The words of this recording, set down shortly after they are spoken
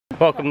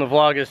Welcome to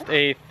Vlogust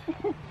 8th.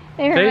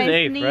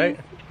 Today's 8th, right?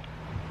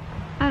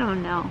 I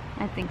don't know.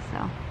 I think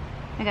so.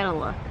 I gotta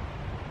look.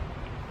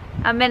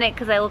 I'm in it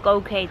because I look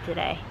okay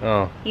today.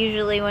 Oh.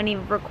 Usually when he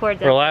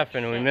records, we're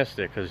laughing and we missed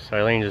it because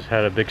Eileen just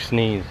had a big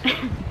sneeze.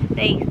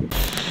 Thanks.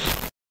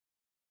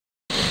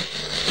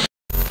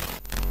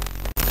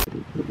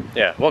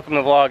 Yeah, welcome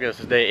to Vlogust.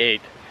 It's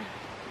day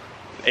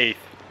 8th,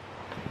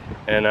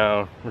 and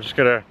we're just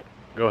gonna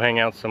go hang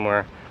out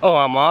somewhere. Oh,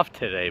 I'm off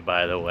today,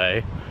 by the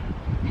way.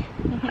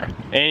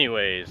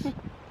 Anyways,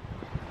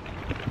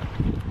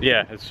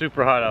 yeah, it's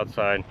super hot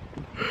outside.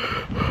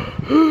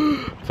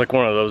 It's like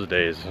one of those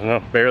days. You know,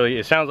 barely.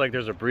 It sounds like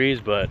there's a breeze,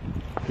 but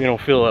you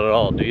don't feel it at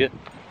all, do you?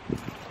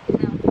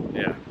 No.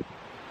 Yeah.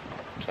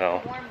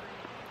 So,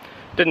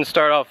 didn't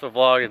start off the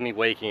vlog with me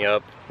waking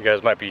up. You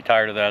guys might be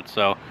tired of that,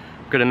 so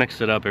I'm gonna mix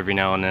it up every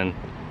now and then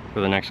for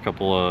the next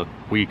couple of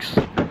weeks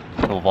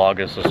until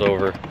Vlogust is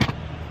over.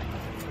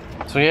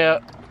 So yeah,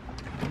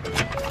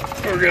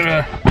 we're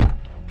gonna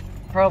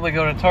probably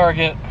go to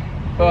Target.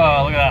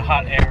 Oh, look at that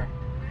hot air.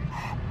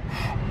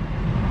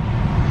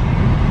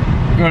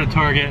 Go to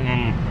Target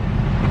and,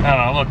 I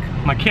don't know, look,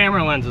 my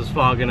camera lens is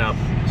fogging up.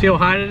 See how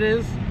hot it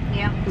is?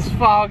 Yeah. It's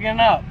fogging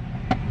up.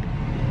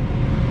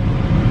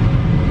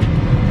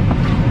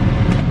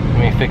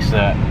 Let me fix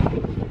that.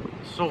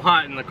 It's so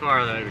hot in the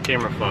car that the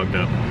camera fogged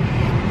up.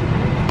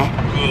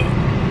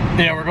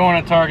 Yeah, we're going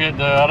to Target.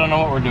 I don't know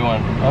what we're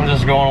doing. I'm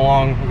just going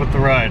along with the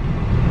ride.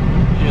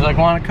 She's like,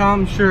 wanna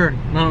come? Sure.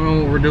 I don't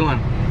know what we're doing.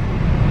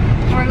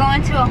 We're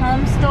going to a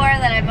home store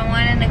that I've been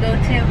wanting to go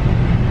to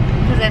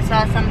because I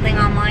saw something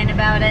online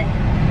about it.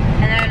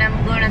 And then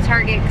I'm going to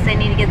Target because I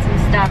need to get some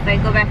stuff. I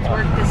go back to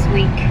work this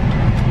week.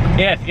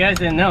 Yeah, if you guys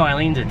didn't know,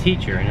 Eileen's a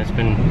teacher and it's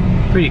been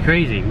pretty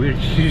crazy.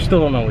 She still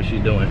don't know what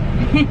she's doing.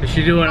 Is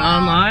she doing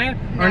online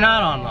or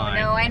not online?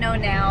 No, I know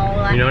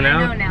now. You know now?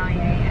 I know now,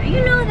 yeah.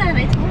 You know that,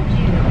 I told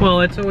you.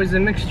 Well, it's always a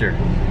mixture.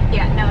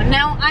 Yeah, no,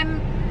 now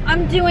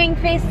I'm doing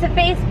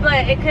face-to-face,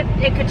 but it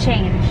could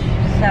change.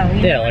 So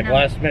yeah, like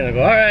last minute, I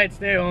go, all right,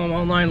 stay home,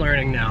 online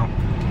learning now.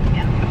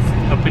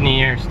 Yeah. Up in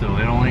the air still,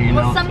 they don't let you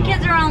know. Well, some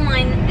kids are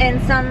online,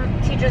 and some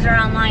teachers are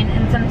online,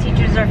 and some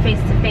teachers are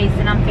face-to-face,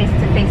 and I'm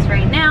face-to-face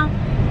right now.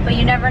 But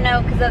you never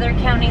know, because other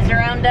counties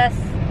around us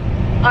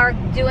are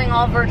doing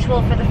all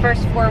virtual for the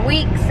first 4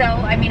 weeks. So,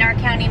 I mean, our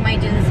county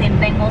might do the same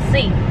thing. We'll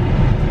see.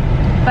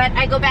 But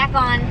I go back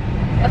on,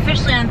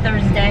 officially on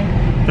Thursday.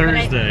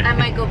 Thursday. I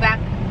might go back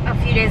a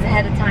few days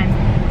ahead of time.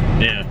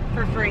 Yeah.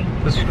 For free.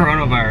 This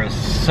coronavirus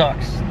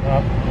sucks.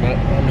 Oh, but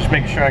I'm just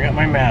making sure I got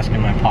my mask in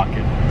my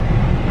pocket.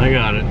 I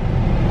got it.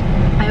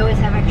 I always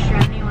have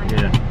extra anyway.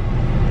 Yeah.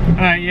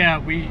 Alright, yeah,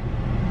 we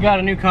got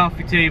a new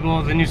coffee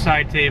table, the new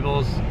side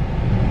tables.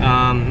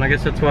 I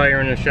guess that's why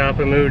you're in a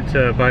shopping mood,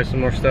 to buy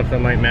some more stuff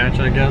that might match,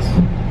 I guess.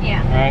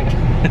 Yeah. Right?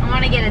 I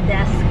want to get a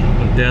desk.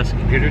 A desk,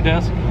 computer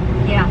desk?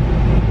 Yeah.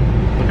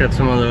 Look at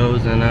some of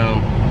those, and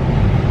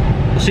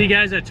we'll see you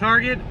guys at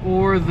Target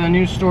or the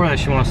new store that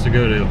she wants to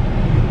go to.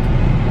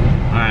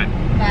 Alright.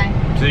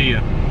 Bye. See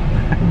ya.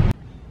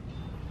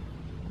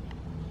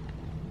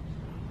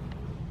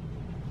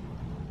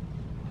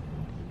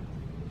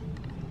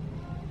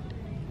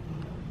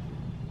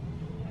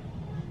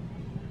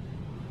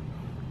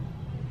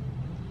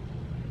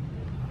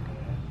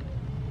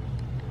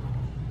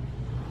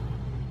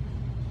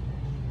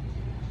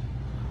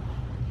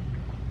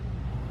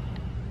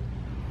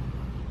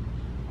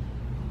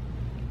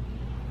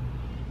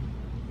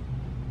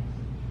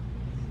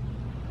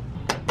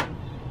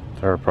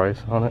 Is there a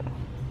price on it?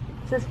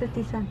 It says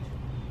 50 cents.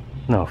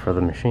 No, for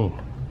the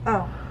machine.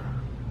 Oh.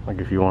 Like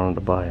if you wanted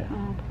to buy it.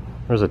 Oh.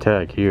 There's a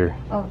tag here.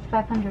 Oh, it's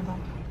 $500.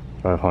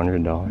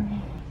 $500.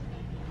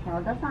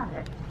 No, that's not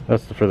it.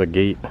 That's for the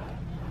gate.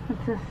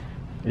 What's this?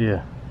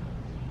 Yeah.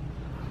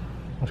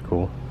 That's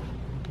cool.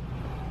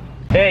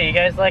 Hey, you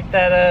guys like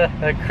that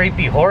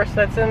creepy horse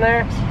that's in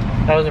there?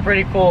 That was a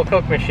pretty cool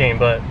Coke machine,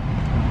 but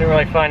didn't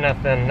really find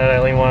nothing that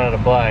Eileen wanted to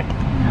buy.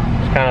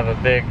 No. It's kind of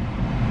a big...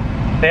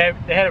 They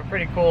had a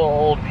pretty cool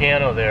old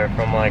piano there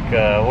from like,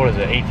 what is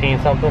it, 18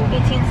 something?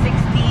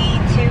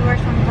 1862 or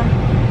something.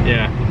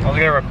 Yeah, I was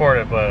gonna record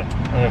it, but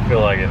I didn't feel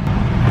like it.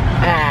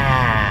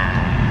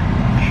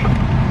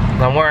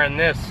 I'm wearing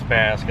this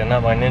mask and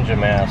not my ninja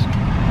mask,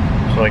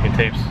 so I can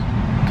taste.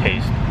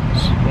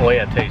 Well,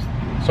 yeah, taste.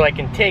 So I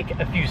can take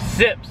a few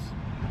sips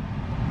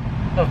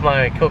of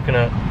my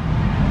coconut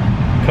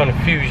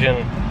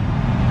confusion.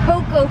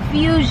 Cocoa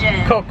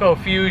Fusion. Cocoa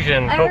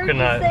Fusion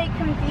coconut. I heard you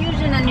say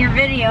confusion in your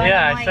video.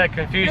 Yeah, I said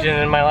confusion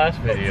in my last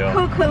video. It's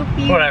Cocoa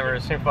Fusion. Whatever,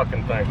 it's the same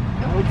fucking thing.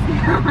 No, it's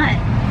not.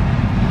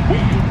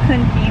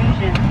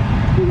 Confusion.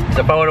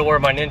 So if I would have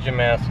worn my ninja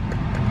mask,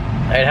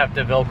 I'd have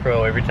to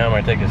Velcro every time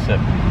I take a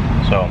sip.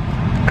 So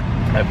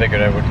I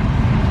figured I would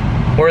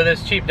wear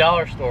this cheap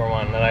dollar store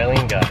one that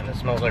Eileen got, and it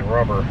smells like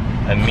rubber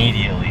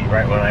immediately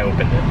right when I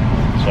opened it.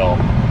 So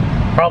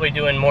probably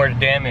doing more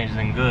damage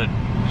than good.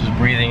 Just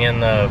breathing in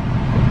the,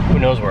 who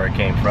knows where it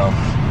came from.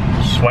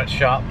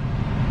 Sweatshop.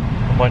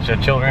 A bunch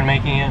of children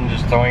making it and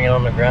just throwing it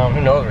on the ground.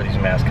 Who knows where these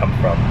masks come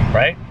from,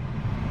 right?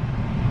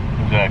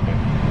 Exactly.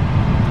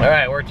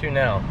 Alright, where to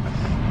now?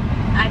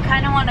 I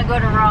kind of want to go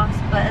to Ross,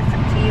 but it's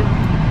up to you.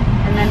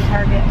 And then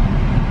Target.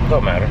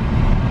 Don't matter.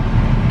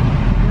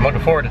 I'm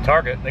looking forward to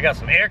Target. They got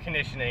some air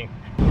conditioning.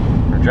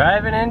 We're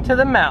driving into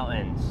the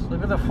mountains.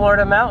 Look at the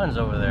Florida mountains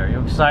over there. You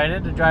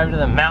excited to drive to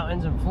the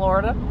mountains in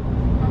Florida?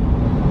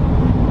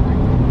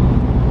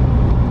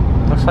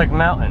 Looks like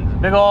mountains.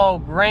 Big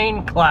old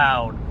rain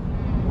cloud.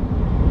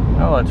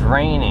 Oh, it's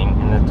raining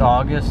and it's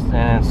August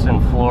and it's in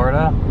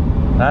Florida.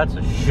 That's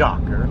a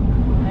shocker.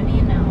 How do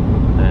you know?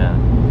 Yeah.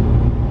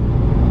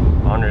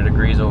 100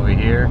 degrees over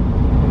here.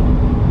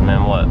 And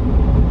then what?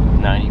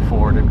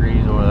 94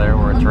 degrees over there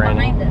where it's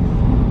raining. Behind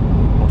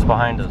us? What's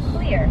behind us?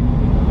 Clear.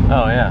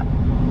 Oh, yeah.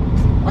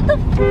 What the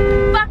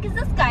fuck is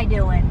this guy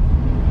doing?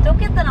 Don't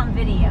get that on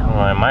video. Oh,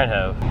 I might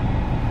have.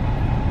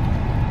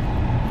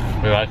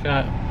 You like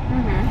that?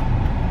 Mm-hmm.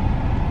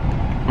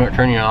 I'm gonna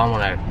turn you on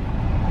when I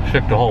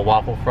stick the whole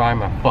waffle fry in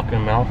my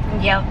fucking mouth.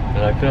 Yep.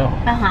 You like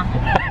that?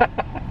 Uh-huh.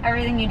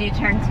 Everything you do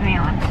turns me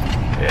on.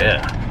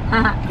 Yeah.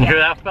 You hear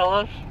that,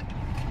 fellas?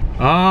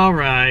 All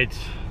right.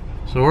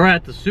 So we're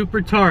at the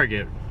Super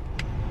Target.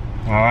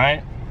 All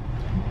right.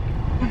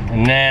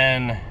 And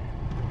then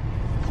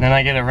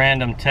I get a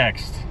random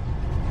text.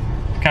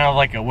 Kind of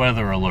like a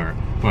weather alert,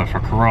 but for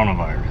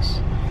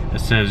coronavirus. It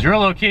says, your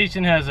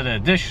location has an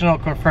additional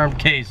confirmed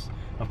case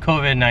of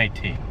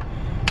COVID-19.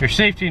 Your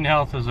safety and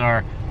health is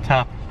our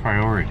top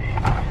priority.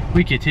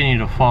 We continue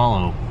to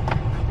follow,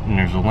 and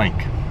there's a link.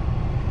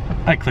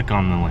 I click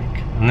on the link,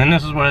 and then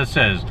this is what it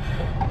says.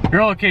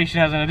 Your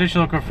location has an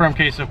additional confirmed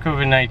case of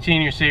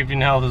COVID-19. Your safety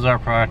and health is our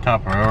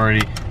top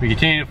priority. We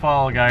continue to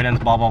follow guidance,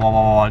 blah, blah, blah,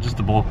 blah, blah. Just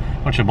a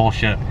bunch of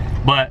bullshit.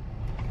 But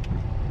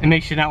it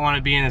makes you not want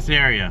to be in this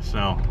area,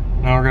 so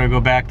now we're gonna go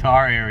back to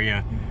our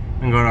area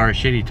and go to our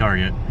shitty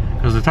Target.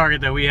 Because the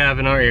Target that we have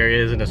in our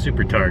area isn't a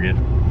Super Target.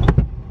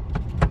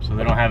 So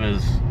they don't have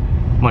as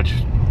much,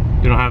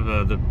 they don't have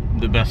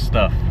the best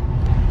stuff.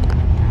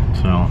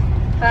 So.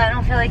 But I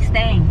don't feel like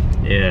staying.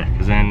 Yeah,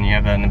 because then you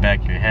have that in the back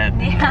of your head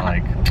and you're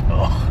like,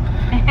 ugh.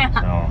 Yeah.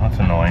 So that's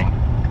annoying.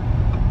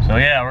 So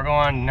yeah, we're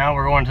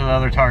going to the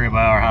other Target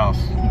by our house.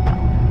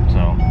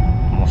 So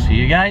we'll see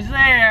you guys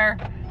there.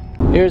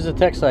 Here's the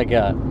text I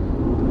got.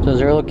 It says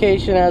your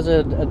location has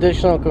an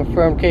additional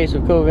confirmed case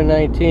of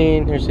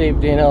COVID-19. Your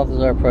safety and health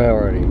is our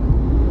priority.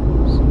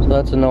 So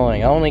that's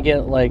annoying. I only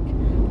get like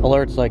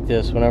alerts like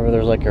this whenever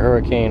there's like a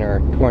hurricane or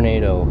a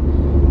tornado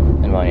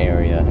in my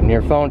area. And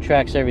your phone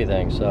tracks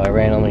everything. So I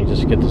randomly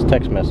just get this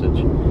text message.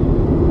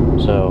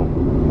 So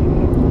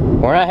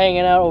we're not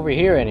hanging out over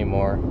here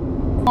anymore.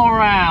 Go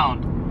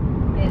around.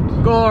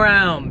 Bitch. Go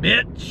around,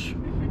 bitch.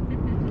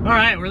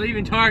 Alright, we're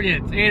leaving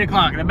Target. It's 8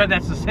 o'clock. And I bet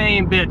that's the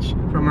same bitch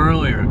from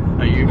earlier.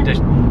 You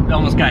just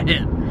almost got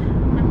hit.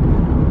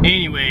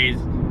 Anyways,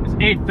 it's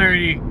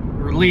 8:30.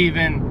 We're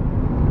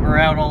leaving. We're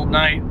out all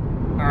night.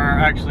 Or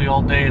actually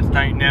all day. It's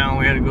night now.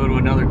 We had to go to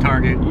another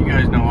Target. You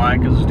guys know why,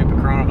 because of stupid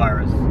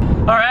coronavirus.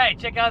 Alright,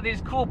 check out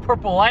these cool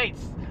purple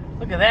lights.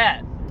 Look at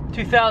that.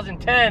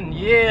 2010,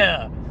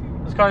 yeah.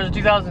 This car's a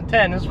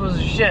 2010. This was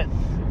shit.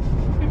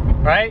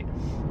 Right?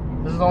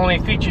 This is the only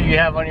feature you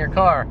have on your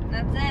car.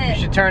 That's it.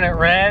 You should turn it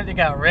red. You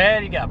got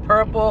red, you got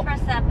purple.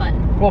 Press that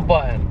button. What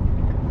button?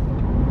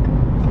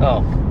 Oh,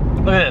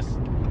 look at this.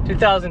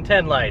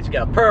 2010 lights. You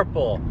got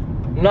purple,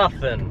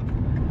 nothing,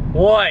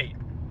 white,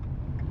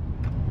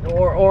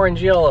 or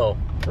orange yellow,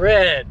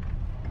 red,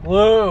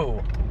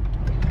 blue,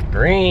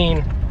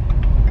 green,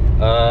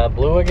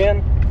 blue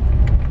again,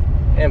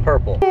 and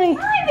purple. Hi,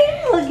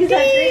 baby. Look, he's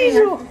not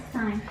greeting us this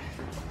time.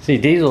 See,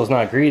 Diesel's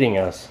not greeting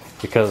us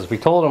because we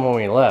told him when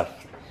we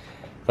left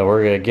that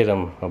we're gonna get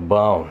him a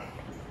bone.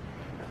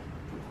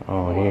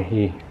 Oh,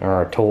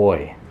 or a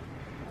toy,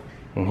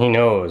 and he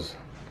knows.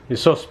 He's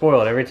so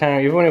spoiled every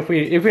time, even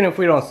if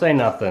we don't say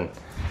nothing.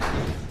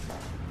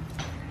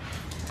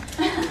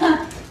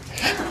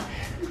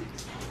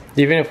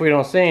 Even if we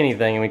don't say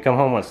anything and we come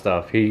home with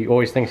stuff, he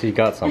always thinks he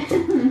got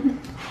something.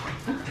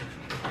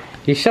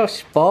 He's so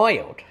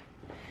spoiled.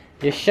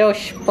 You're so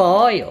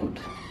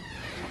spoiled.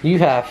 You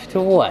have to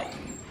wait.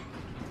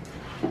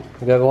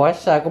 You gotta go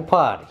cycle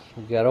potty.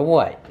 You gotta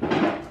wait.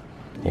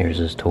 Here's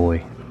his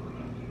toy.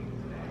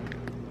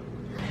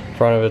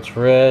 Front of it's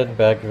red,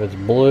 back of it's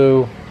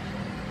blue.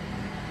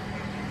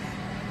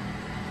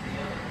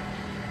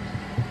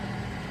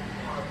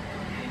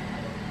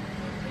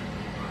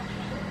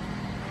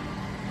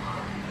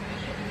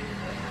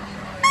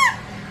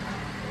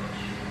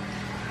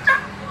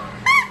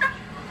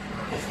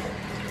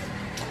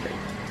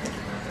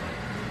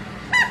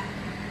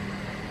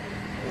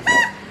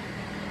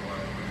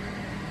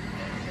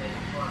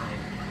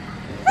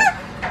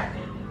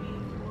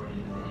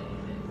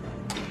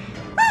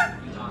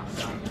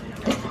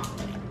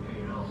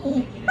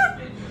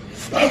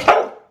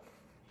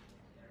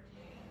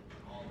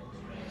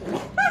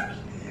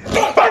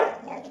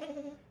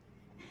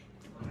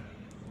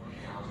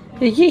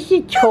 Is this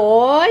a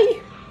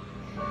toy?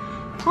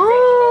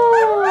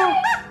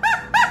 Oh,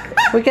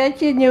 we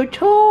got your new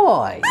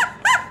toy.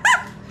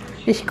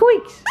 It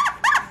squeaks.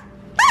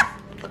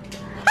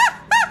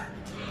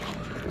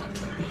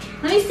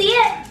 Let Let me see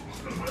it.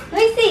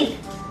 Let me see.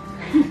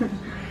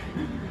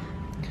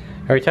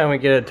 Every time we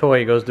get a toy,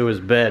 he goes to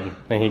his bed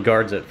and he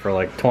guards it for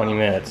like 20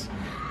 minutes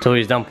until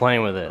he's done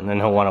playing with it, and then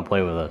he'll want to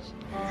play with us.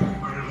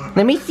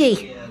 Let me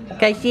see.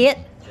 Can I see it?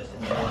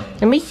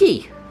 Let me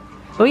see.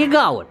 Where you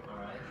going?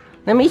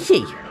 Let me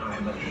see.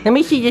 Let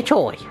me see the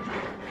toy.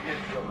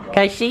 Can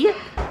I see it?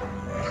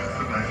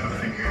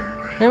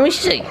 Let me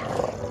see.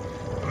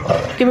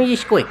 Give me your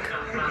squeak.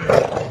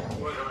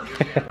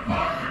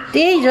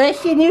 Diesel,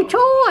 that's your new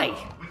toy.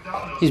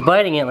 He's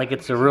biting it like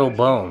it's a real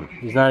bone.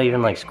 He's not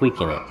even like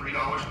squeaking it.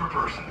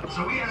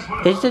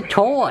 It's a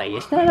toy.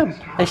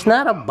 It's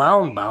not a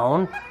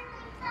bone.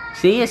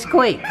 See, it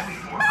squeaks.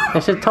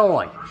 It's a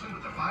toy.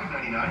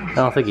 I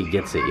don't think he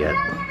gets it yet.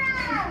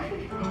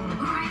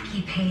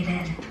 He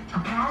painted a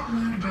bad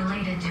mood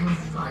related to his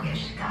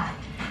sluggish gut.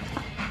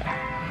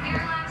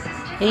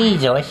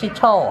 Diesel, it's a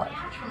toy.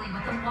 Naturally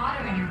with the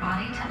water in your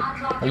body to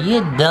unlock. Are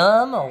you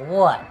dumb or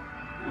what?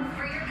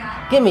 For your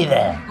gut. Give me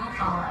that. Will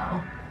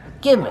follow.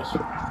 Give me.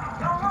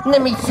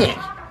 Let me see.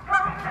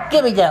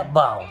 Give me that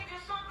bone.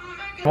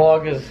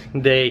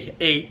 Vlogust day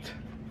 8.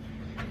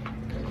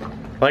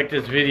 Like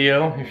this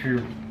video if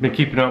you've been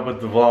keeping up with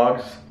the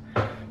vlogs.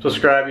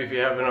 Subscribe if you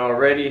haven't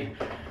already.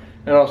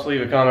 And also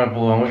leave a comment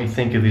below on what you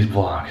think of these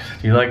vlogs.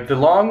 Do you like the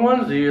long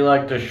ones? Do you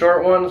like the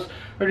short ones?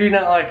 Or do you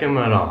not like them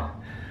at all?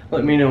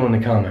 Let me know in the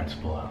comments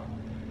below.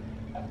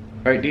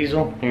 Right,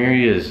 Diesel? Here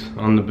he is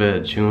on the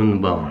bed chewing the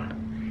bone.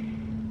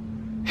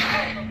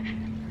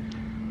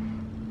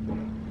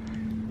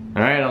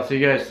 Alright, I'll see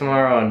you guys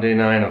tomorrow on day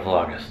 9 of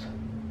Vlogust.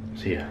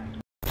 See ya.